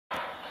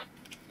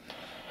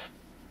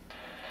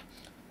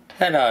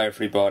Hello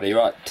everybody,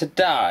 right,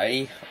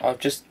 today I've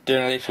just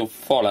done a little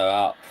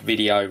follow-up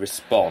video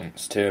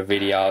response to a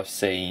video I've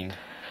seen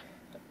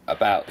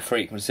about the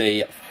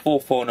frequency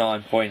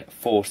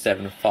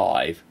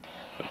 449.475,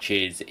 which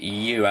is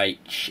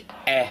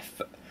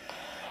UHF,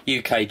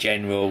 UK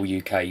General,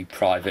 UK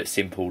Private,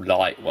 Simple,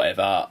 Light,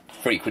 whatever,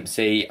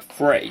 frequency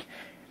 3.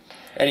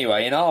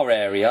 Anyway, in our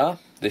area,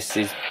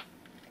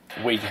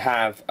 we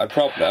have a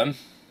problem.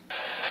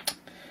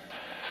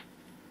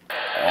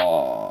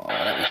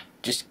 Let me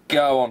just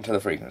go on to the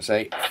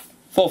frequency.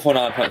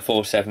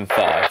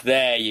 449.475.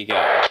 There you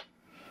go.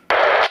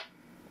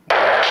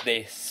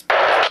 This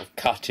sort of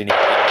cutting it in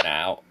and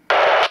out.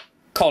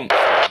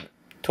 Constant.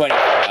 24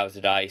 hours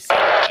a day,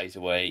 7 days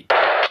a week,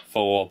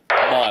 for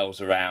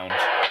miles around.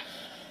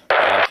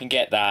 I can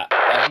get that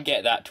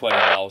 20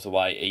 miles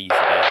away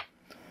easily.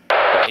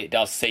 But it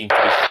does seem to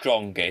be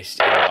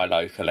strongest in my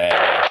local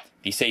area.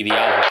 If you see the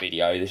other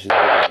video, this is a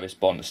video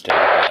response to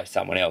by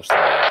someone else in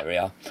the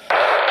area,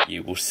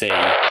 you will see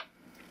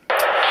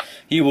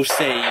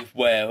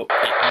where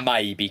it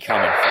may be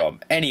coming from.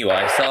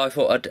 Anyway, so I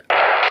thought I'd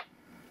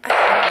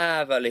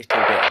have a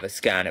little bit of a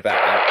scan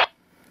about it.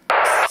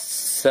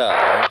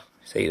 So,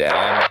 see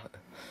there,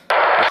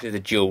 this is a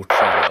dual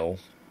channel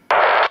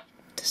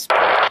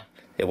display.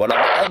 Yeah, well,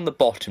 I'm on the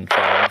bottom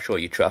channel, I'm sure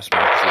you trust me,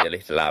 you can see the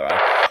little arrow.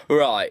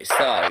 Right,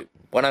 so,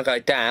 when I go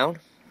down,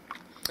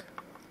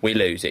 we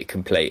lose it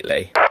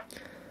completely.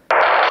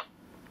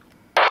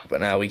 But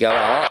now we go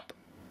up,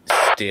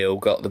 still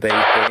got the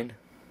beeping.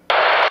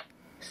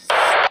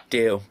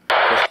 Still. So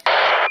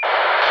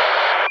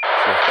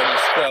when you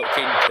squelch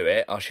into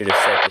it, I should have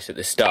said this at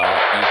the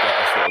start, you get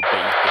a sort of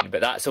beeping,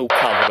 but that's all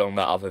covered on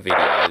that other video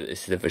that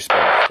this is a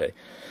response to. You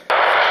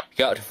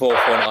go up to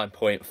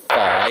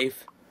 449.5,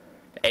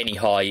 any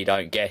higher you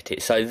don't get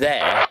it. So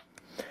there,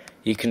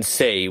 you can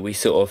see we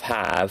sort of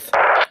have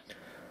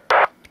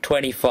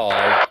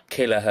 25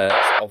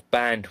 kilohertz of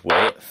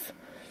bandwidth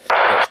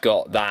that's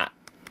got that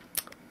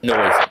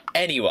noise.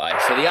 Anyway,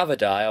 so the other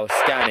day I was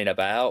scanning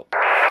about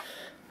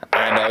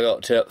and I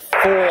got to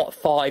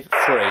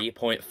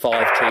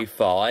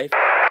 453.525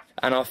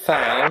 and I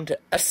found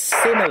a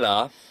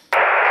similar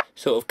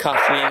sort of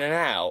cutting in and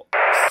out.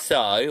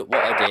 So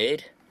what I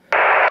did,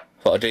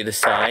 thought I'd do the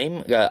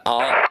same, go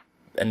up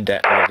and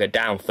I'll go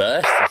down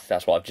first.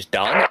 That's what I've just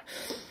done.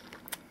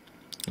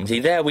 And see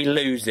there, we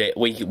lose it.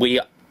 We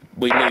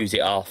lose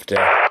it after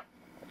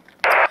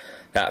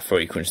that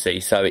frequency.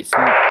 So it's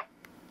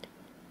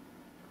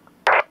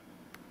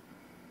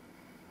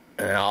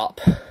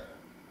up.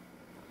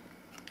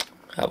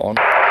 Come on.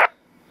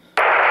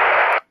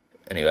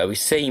 Anyway, we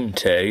seem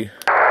to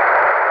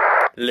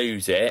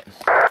lose it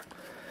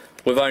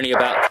with only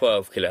about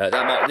 12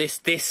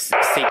 kilohertz. This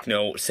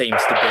signal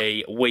seems to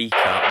be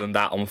weaker than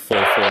that on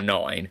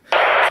 449.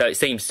 So it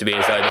seems to be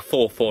as though the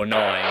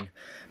 449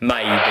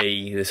 may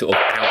be the sort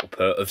of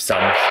output of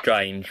some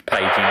strange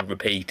paging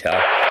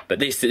repeater. But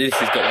this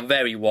has got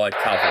very wide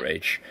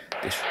coverage,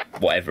 this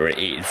whatever it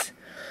is.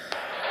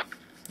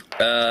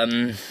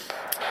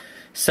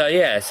 So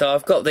yeah, so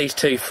I've got these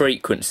two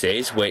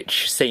frequencies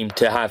which seem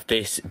to have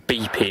this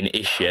beeping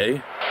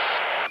issue.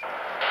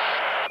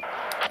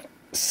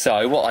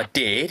 So what I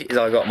did is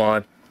I got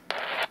my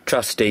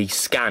trusty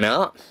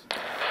scanner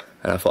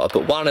and I thought I'd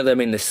put one of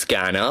them in the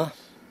scanner.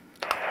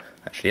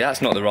 Actually,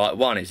 that's not the right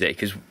one, is it?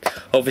 Because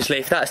obviously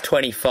if that's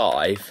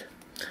 25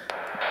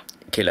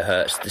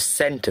 kilohertz, the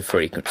centre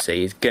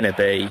frequency is going to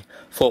be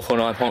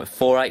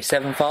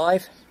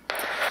 449.4875.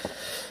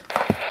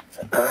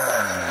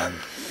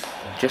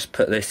 Just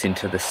put this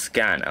into the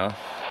scanner.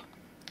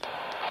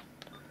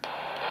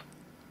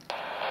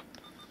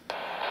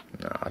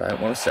 No, I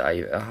don't want to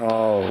save it.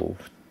 Oh,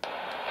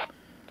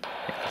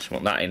 I just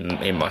want that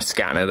in my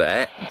scanner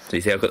there. So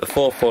you see I've got the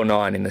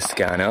 449 in the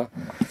scanner,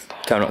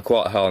 coming up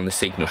quite high on the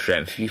signal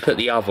strength. If you put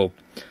the other,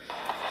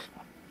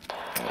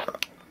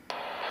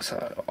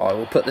 so I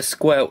will put the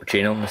squelch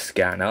in on the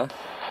scanner.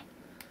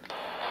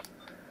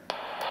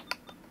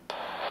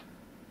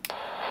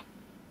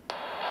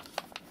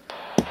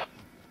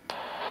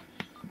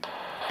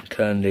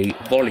 Turn the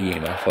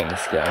volume up on the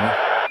scanner.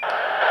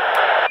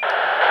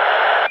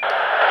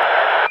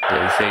 Do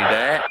you see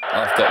there?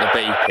 I've got the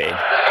beeping.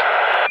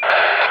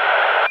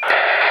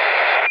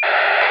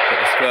 Put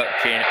the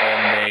squelch in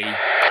on the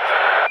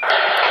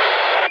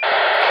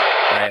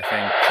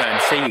AFM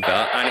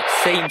transceiver, and it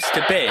seems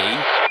to be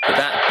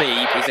that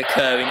beep is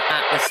occurring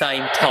at the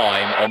same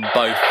time on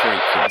both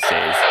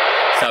frequencies.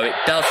 So it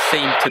does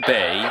seem to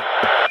be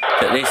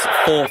that this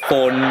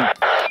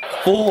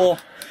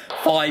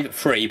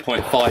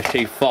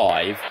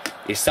 453.525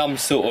 is some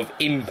sort of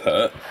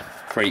input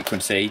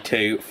frequency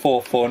to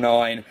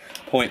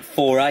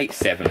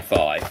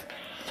 449.4875,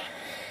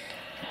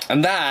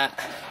 and that,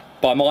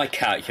 by my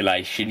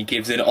calculation,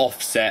 gives an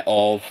offset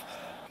of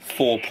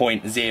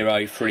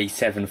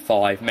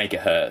 4.0375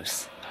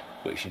 megahertz,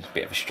 which is a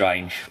bit of a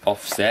strange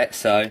offset.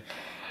 So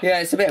yeah,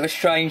 it's a bit of a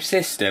strange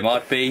system.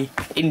 I'd be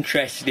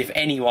interested if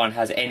anyone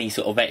has any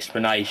sort of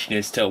explanation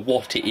as to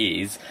what it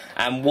is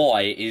and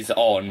why it is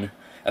on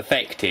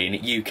affecting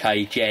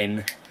UK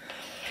Gen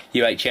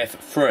UHF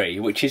 3,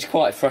 which is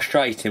quite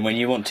frustrating when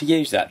you want to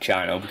use that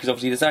channel, because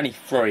obviously there's only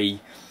 3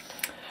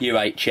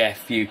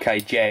 UHF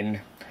UK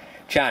Gen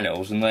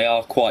channels and they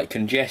are quite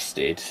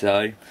congested,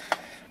 so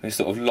we've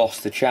sort of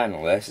lost the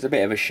channel there, so it's a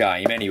bit of a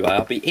shame. Anyway,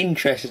 I'll be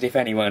interested if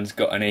anyone's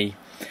got any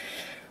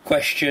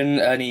question,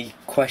 any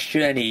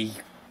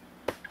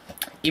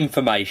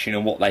information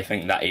on what they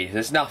think that is.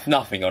 There's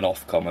nothing on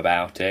Ofcom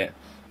about it.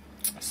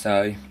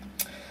 So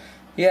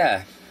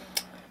yeah,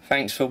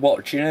 thanks for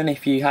watching, and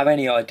if you have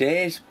any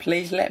ideas,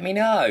 please let me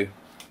know.